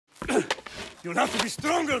You'll have to be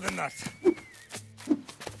stronger than that.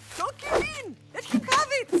 Don't give in! Let him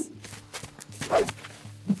have it!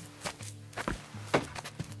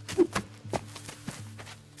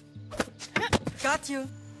 Got you.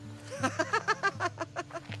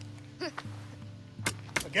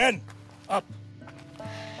 Again, up.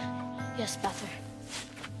 Yes, Father.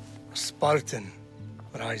 A Spartan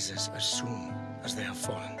rises as soon as they have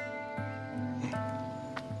fallen.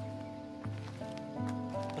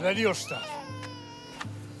 Ready your staff.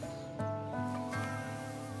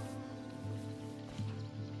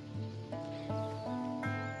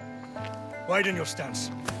 Widen your stance.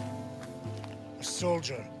 A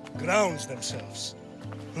soldier grounds themselves.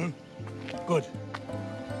 Good.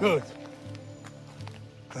 Good.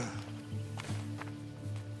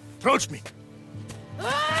 Approach me.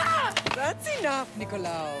 That's enough,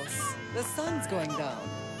 Nikolaos. The sun's going down.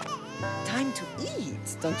 Time to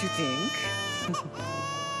eat, don't you think?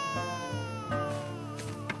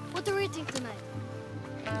 What are we eating tonight?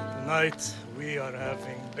 Tonight, we are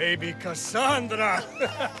having baby Cassandra.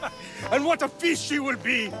 And what a feast she will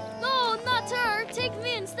be! No, not her! Take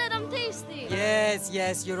me instead, I'm tasty!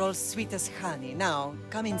 Yes, you're all sweet as honey. Now,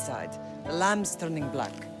 come inside. The lamb's turning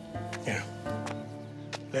black. Here.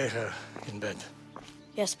 Lay her in bed.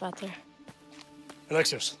 Yes, Pater.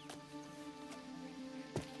 Alexios.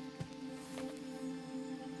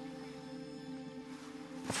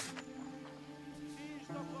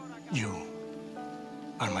 You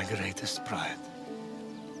are my greatest pride.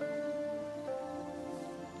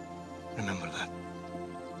 Remember that.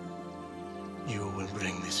 You will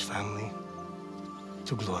bring this family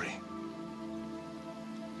to glory.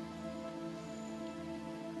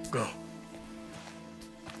 Go.